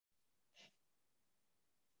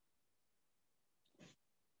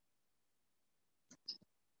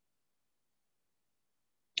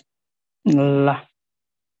ल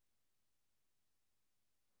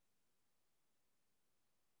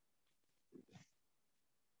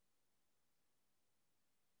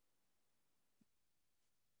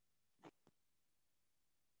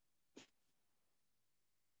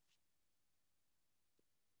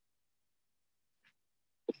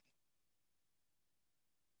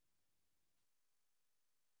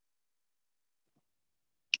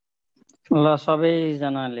ल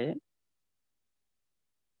सबैजनाले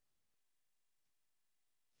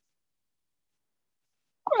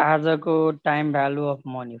आजको time value of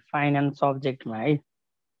money finance सब्जेक्टमा है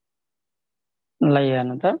ल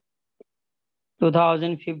हेर्नु त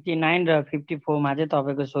 2059 र 54 मा चाहिँ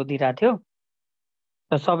तपाईको सोधिरहेको थियो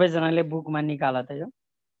र सबैजनाले बुकमा निकाल त यो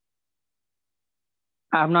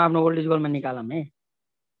आफ्नो आफ्नो ओल्ड इज गोल्डमा निकालौँ है।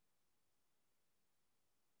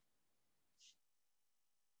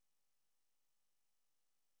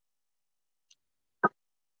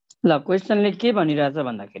 ल क्वेसनले के भनिरहेछ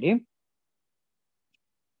भन्दाखेरि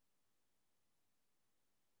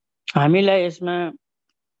हामीलाई यसमा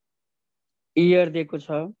इयर दिएको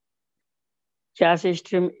छ, क्याश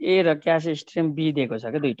स्ट्रिम ए र क्याश स्ट्रिम बी दिएको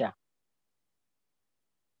छ क्या दुईटा,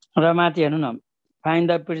 र माथि हेर्नु न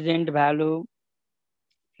find the present value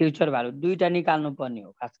future value दुईटा निकाल्नु पर्ने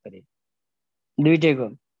हो खास गरी दुईटैको,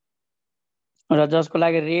 र जसको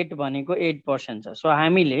लागि रेट भनेको 8% छ। सो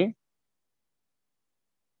हामीले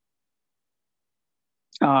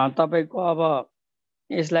तपाईको अब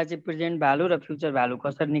यसलाई चाहिँ प्रेजेन्ट भ्यालु र फ्युचर भ्यालु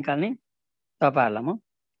कसरी निकाल्ने तपाईहरुलाई म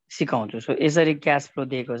सिकाउँछु। सो यसरी क्याश फ्लो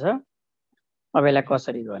दिएको छ, अब यसलाई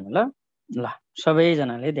कसरी गर्ने ल ल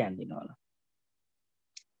सबैजनाले ध्यान दिनु होला।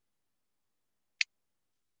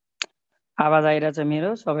 आवाज आइरहेछ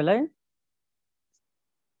मेरो सबैलाई?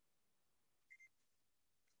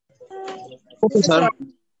 सर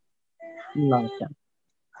ल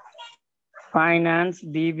फाइनान्स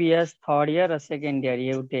बीबीएस थर्ड इयर र सेकेन्ड इयर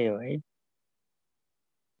एउटै हो है।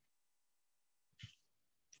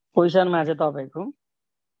 क्वेसनमा चाहिँ तपाईको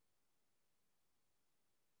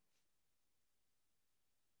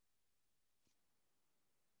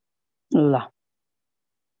ल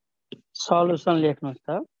सल्युसन लेख्नुहोस्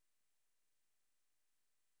त।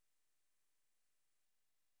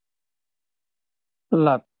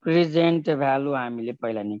 ल प्रेजेन्ट भ्यालु हामीले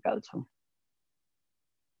पहिला निकाल्छौँ।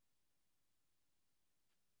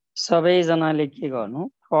 सबैजनाले के गर्नु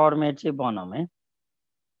फर्मेट चाहिँ बनाऊँ है।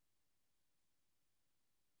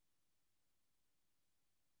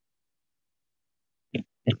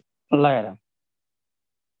 ल हेर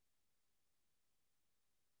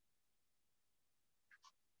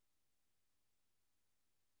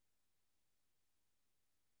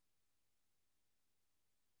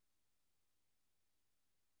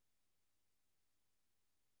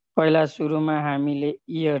पहिला सुरुमा हामीले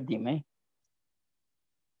इयर दिउँ है,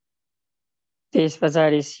 त्यस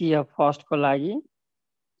पछाडि सी अफ फर्स्ट को लागि,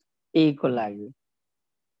 ए को लागि,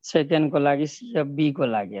 सेकेन्ड को लागि, सी अफ बी को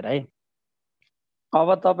लागि है।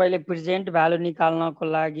 अब तपाईले प्रेजेन्ट भ्यालु निकाल्नको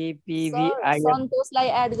लागि पीवीआईएफ सन्तोषलाई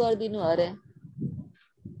एड गरिदिनु अरे।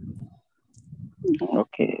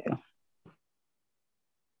 Okay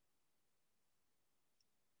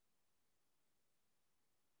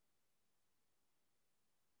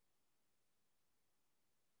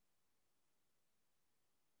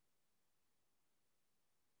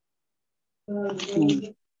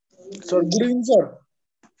sir good evening sir.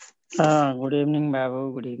 Good evening बाबु,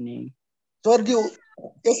 गुड इभिनिङ। सर के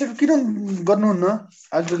यसरी किन गर्नुहुन्न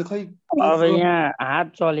आजकल खै? अब यहाँ हात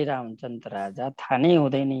चलिरहेको हुन्छ नि त राजा, थाहा नै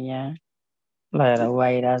हुँदैन यहाँ। ल हेर ऊ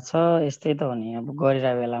आइरहेछ, यस्तै त हो नि, अब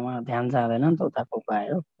गरिरहेको बेलामा ध्यान जाँदैन नि त उताको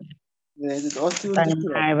भयो।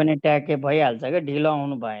 टाइम आयो भने ट्याके भइहाल्छ क्या, ढिलो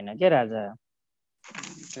आउनु भएन के राजा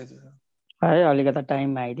है, अलिकति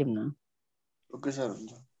टाइममा आइदिउँ न। ओके सर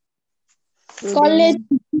हुन्छ। कलेज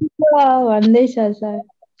भन्दैछ सर,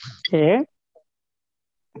 के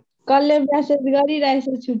कसले मेसेज गरिरहेछ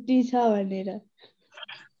छुट्टी छ भनेर।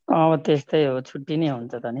 अब त्यस्तै हो, छुट्टी नै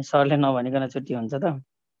हुन्छ त नि, सरले नभनिकन छुट्टी हुन्छ त?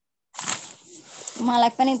 मलाई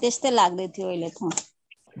पनि त्यस्तै लाग्दै थियो अहिले त।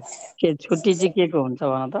 के छुट्टी चाहिँ के को हुन्छ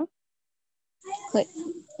भन त?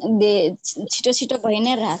 छिटो छिटो भइ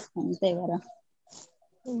नै रहेको त्यही भएर।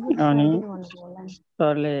 अनि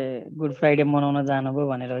सरले गुड फ्राइडे मनाउन जानुभयो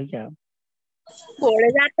भनेर हो क्या? घोडे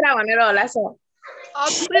जात्रा भनेर होला सर।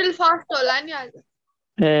 अप्रिल 1 होला नि आज।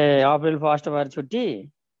 ए अप्रिल 1 भएर छुट्टी?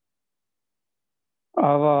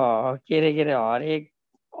 अब के अरे हरेक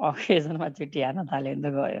अकेजनमा छुट्टी हान्न थाल्यो भने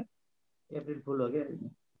त गयो। अप्रिल फुल हो क्या?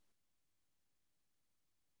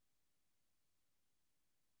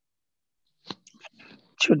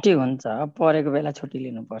 छुट्टी हुन्छ, परेको बेला छुट्टी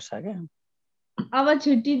लिनुपर्छ क्या। अब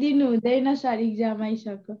छुट्टी दिनु हुँदैन सर, इक्जाम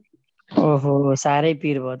आइसक्यो। ओहो साह्रै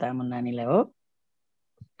पिर भयो त आमा नानीलाई हो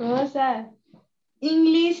हो सर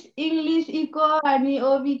इङ्ग्लिस इको अनि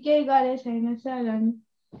ओबी केही गरेको छैन सर अनि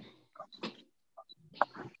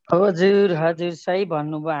हजुर हजुर सही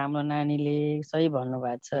भन्नुभयो हाम्रो नानीले सही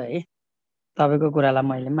भन्नुभएको छ है तपाईँको कुरालाई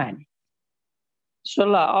मैले माने सो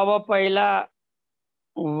ल अब पहिला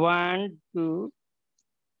 1 2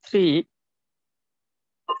 3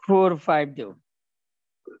 4 5 देऊ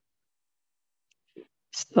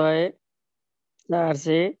 100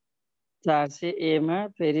 400 400 ए मा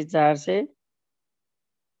फेरि 400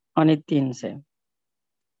 अनि 300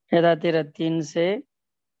 यतातिर 300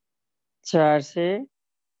 400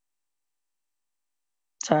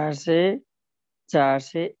 400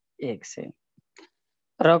 400 100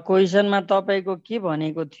 र क्वेसनमा तपाईँको के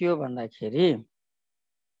भनेको थियो भन्दाखेरि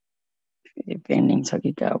फेरि पेन्डिङ छ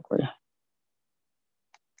कि क्या हो कोही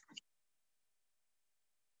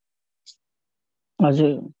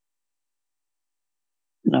हजुर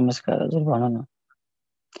नमस्कार हजुर भन न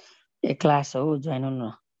ए क्लास हो जोइन हुनु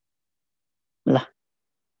न ल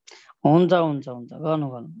हुन्छ हुन्छ हुन्छ गर्नु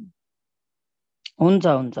गर्नु हुन्छ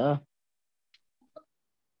हुन्छ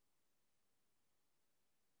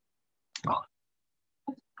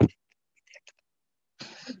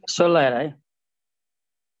सो ल हेर है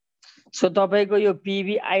सो तपाईँको यो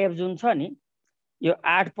पिभिआइएफ जुन छ नि यो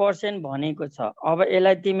 8% भनेको छ अब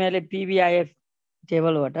यसलाई तिमीहरूले पिभिआइएफ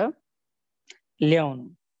टेबलबाट ल्याउनु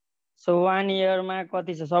सो 1 इयरमा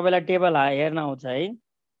कति छ सबैलाई टेबल हेर्न आउँछ है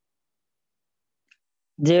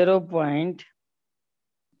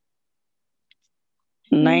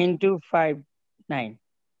 0.9259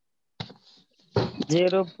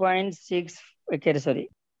 0.6 के अरे सरी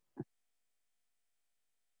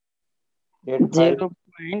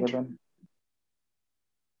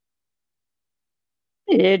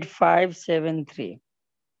 0.8573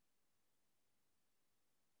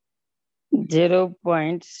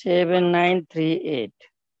 0.7938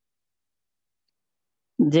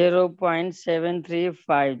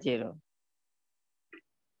 0.7350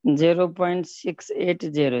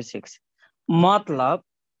 0.6806 मतलब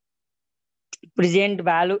प्रेजेन्ट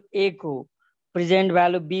भ्यालु ए को प्रेजेन्ट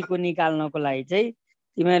भ्यालु बी को निकाल्नको लागि चाहिँ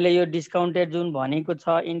तिमीहरूले यो डिस्काउन्टेड जुन भनेको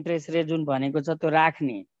छ इन्ट्रेस्ट रेट जुन भनेको छ त्यो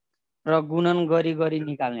राख्ने र गुणन गरी गरी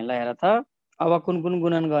निकाल्ने ल हेर त अब कुन कुन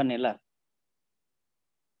गुणन गर्ने ल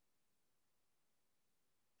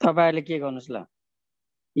तपाईहरुले के गर्नुस् ल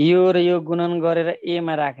यो र यो गुणन गरेर ए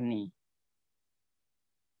मा राख्ने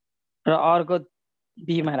र अर्को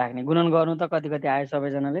बी मा राख्ने गुणन गर्नु त कति कति आयो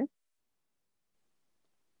सबैजनाले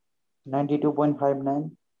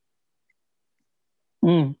 92.59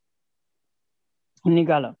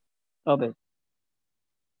 निकाल तपाईं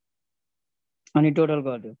अनि टोटल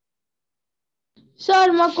गर्दियो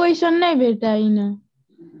सर म क्वेसन नै भेटाइन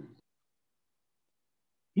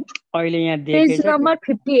अहिले यहाँ पेज देखेछ नम्बर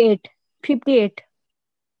 58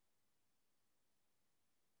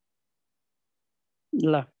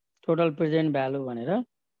 ल टोटल प्रेजेन्ट भ्यालु भनेर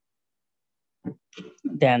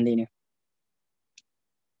ध्यान दिने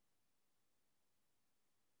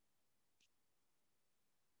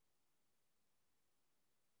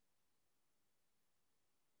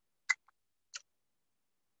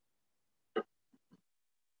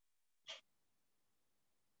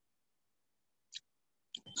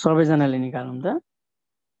सबैजनाले निकाल्नु त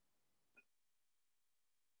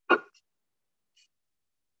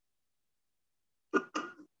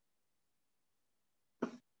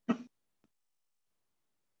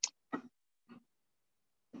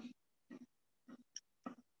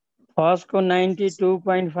फर्स्ट को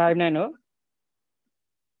 92.59 हो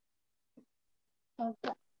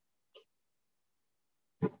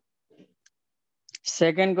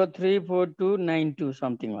सेकेन्ड को 34292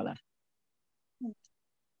 समथिङ होला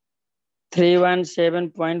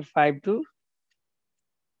 317.52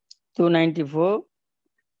 294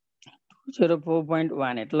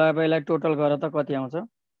 204.18 ल अब यसलाई टोटल गर त कति आउँछ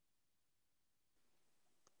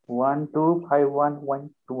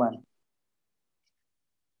 1251.21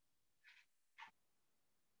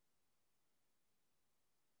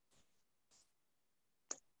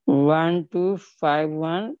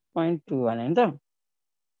 1251.21 हैन त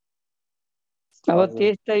अब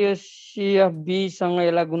त्यस्तै यो सिएफबी सँग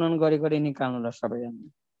यसलाई गुणन गरी गरी निकाल्नु ल सबैजना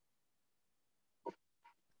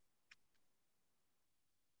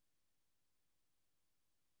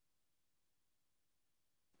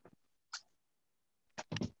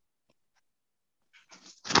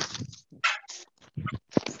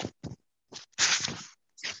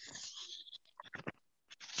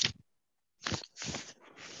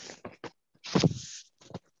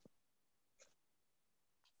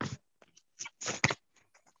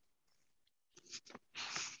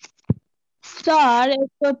सर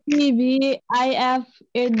यसको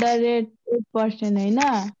PVIF@8% होइन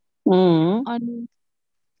अनि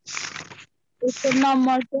यसको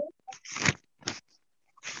नम्बर चाहिँ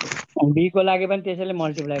बी को लागि पनि त्यसैले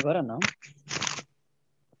मल्टिप्लाई गर न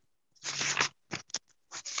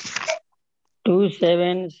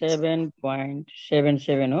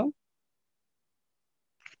 277.77 हो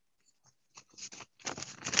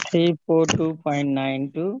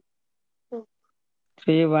 342.92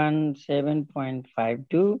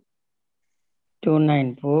 317.52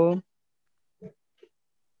 294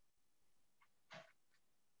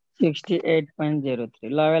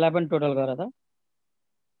 68.03 ल यसलाई पनि टोटल गर त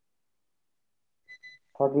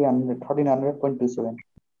 1300.27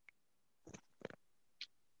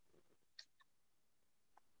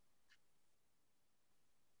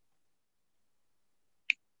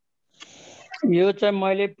 यो चाहिँ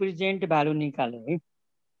मैले प्रेजेन्ट भ्यालु निकाले है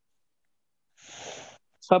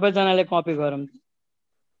सबैजनाले कपी गरौँ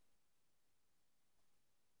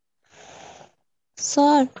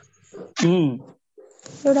सर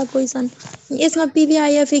एउटा क्वेशन यसमा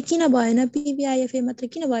पीवीआईएफए किन भएन पीवीआईएफए मात्र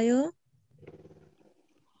किन भयो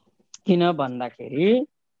किन भन्दाखेरि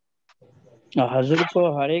हजुरको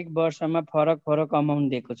हरेक वर्षमा फरक अमाउन्ट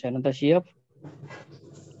दिएको छैन त सीएफ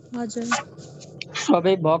हजुर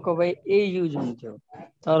सबै भएको भए ए युज हुन्थ्यो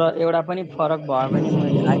तर एउटा पनि फरक भयो भने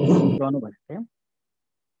मैले आई युज गर्नु भनेको थिएँ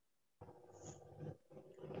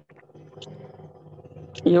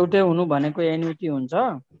एउटै हुनु भनेको एन्युटी हुन्छ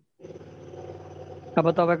अब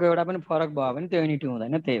तपाईको एउटा पनि फरक भयो भने त्यो एन्युटी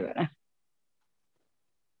हुँदैन त्यही भएर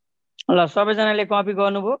ल सबैजनाले कपी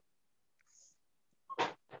गर्नुभयो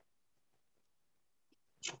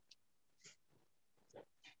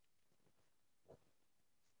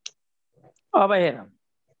अब हेर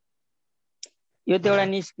यो त एउटा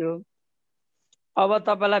निस्क्यो अब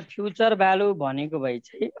तपाईलाई फ्युचर भ्यालु भनेको भए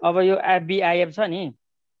चाहिँ अब यो एफबीआईएफ छ नि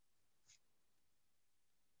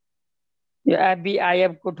यो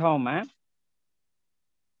एफबीआईएफ को ठाउँमा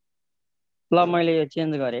ल मैले यो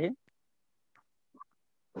चेन्ज गरे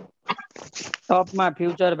टपमा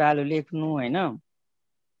फ्युचर भ्यालु लेख्नु हैन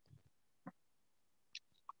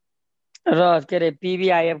र के रे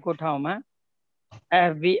पीवीआईएफ को ठाउँमा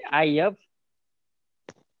एफबीआईएफ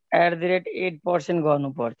 @8% गर्नु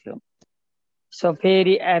पर्थ्यो सो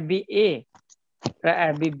फेरि एफबीए र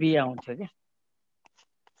एफबीबी आउँथ्यो के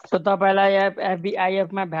सो तपाईलाई एफबीआईएफ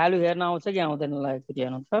मा भ्यालु हेर्न आउँछ कि आउँदैन ल एकचोटि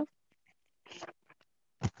हेर्नु त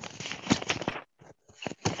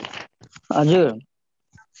हजुर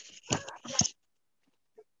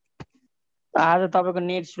आज तपाईको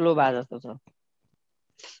नेट स्लो भए जस्तो छ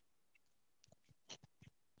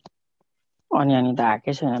अनि त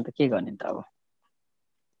हाकै छैन त के गर्ने त अब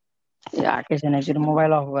ए हाकै छैन एकचोटि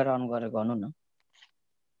मोबाइल अफ गरेर अन गरेर गर्नु न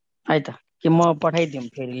है त कि म पठाइदिउँ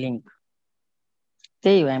फेरि लिङ्क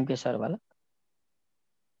त्यही हो एमके सर वाला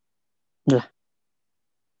ल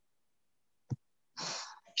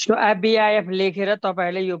सो एफबीआईएफ लेखेर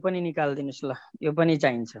तपाईहरुले यो पनि निकाल्दिनुस् ल यो पनि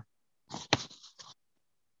चाहिन्छ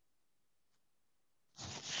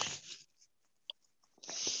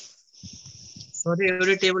सर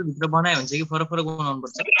एउटै टेबल भित्र बनाए हुन्छ कि फरक बनाउनु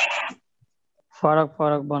पर्छ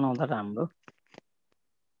फरक बनाउँदा राम्रो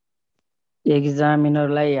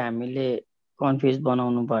एक्जामिनरलाई हामीले कन्फ्युज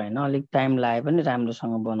बनाउनु भएन अलिक टाइम लागे पनि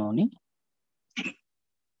राम्रोसँग बनाउने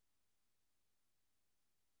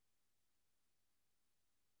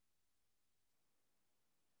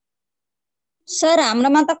सर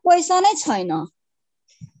हाम्रोमा त क्वेसनै छैन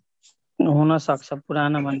हुन सक्छ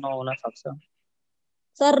पुरानोमा नहुन सक्छ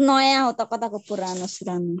सर नयाँ हो त कताको पुरानो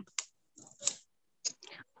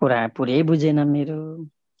पुरै बुझेन मेरो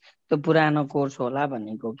त्यो पुरानो कोर्स होला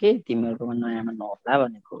भनेको के तिमीहरुकोमा नयाँमा नहोला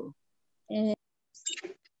भनेको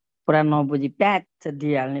पुरा नबुझी प्याच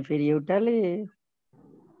दिइहाल्ने फेरि एउटाले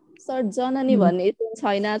सर जननी भन्ने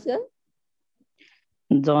छैन आजकल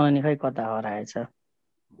जननी खै कता हराएछ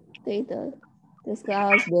त्यही त त्यसको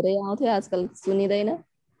आवाज धेरै आउँथ्यो आजकल सुनिदैन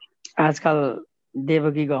आजकल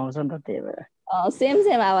देवकी गाउँछ नि त त्यही भएर सेम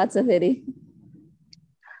आवाज छ फेरि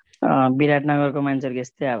विराटनगरको मान्छेहरुको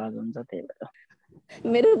यस्तै आवाज हुन्छ त्यही भएर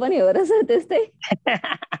मेरो पनि हो र सर त्यस्तै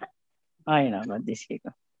हैन नजिस्केको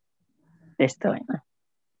त्यस्तो हैन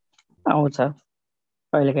आउँछ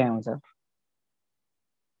कहिलेकाहीँ आउँछ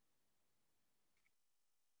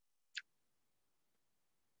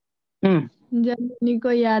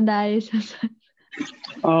जननीको याद आएछ सर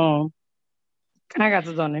कहाँ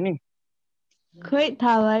गएको छ जननी खोइ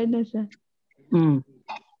थाहा भएन सर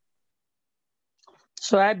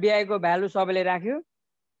सो एफबीआई को भ्यालु सबैले राख्यो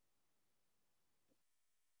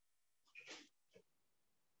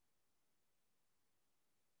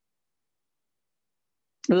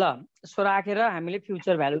ल सो राखेर हामीले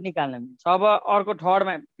फ्युचर भ्यालु निकाल्न मिल्छ। अब अर्को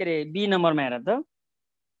थर्डमा के अरे बी नम्बरमा हेर त,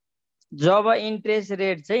 जब इन्ट्रेस्ट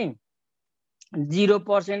रेट चाहिँ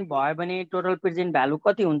 0% भयो भने टोटल प्रेजेन्ट भ्यालु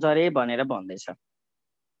कति हुन्छ अरे भनेर भन्दैछ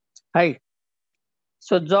है।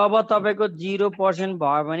 सो जब तपाईँको 0%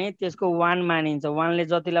 भयो भने त्यसको 1 मानिन्छ, 1 ले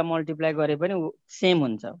जतिलाई मल्टिप्लाई गरे पनि सेम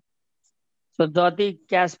हुन्छ। सो जति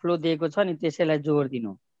क्यास फ्लो दिएको छ नि त्यसैलाई जोड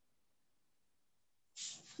दिनु।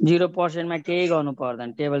 0% मा केही गर्नु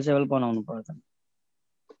पर्दैन, टेबल सेबल बनाउनु पर्दैन।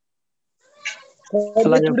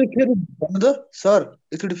 एकचोटि फेरि भन्नु त सर,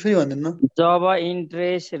 एकचोटि फेरि भन्दिनु न। जब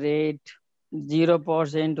इन्ट्रेस्ट रेट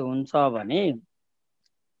 0% हुन्छ भने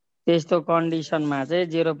त्यस्तो कन्डिसनमा चाहिँ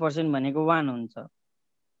 0% भनेको 1 हुन्छ।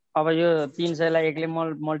 अब यो 300 लाई 1 ले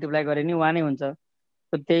मल्टिप्लाई गरे नि 1 नै हुन्छ।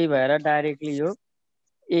 त्यही भएर डाइरेक्टली यो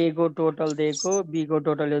ए को टोटल दिएको, बी को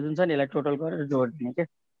टोटल यो जुन छ नि यसलाई टोटल गरेर जोड्दिने के,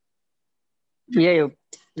 यही हो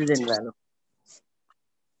प्रेजेन्ट भ्यालु।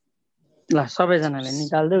 ल सबैजनाले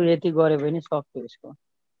निकाल्दै यति गरे पनि सक्यो यसको।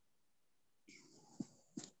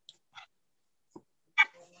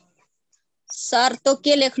 सर तो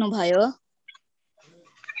के लेख्नु भयो?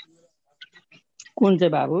 कुन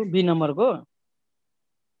चाहिँ बाबु? बी नम्बरको?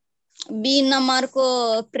 बी नम्बरको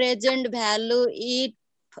प्रेजेन्ट भ्यालु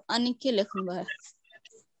इफ अनि के लेख्नु भयो?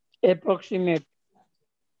 एप्रोक्सिमेट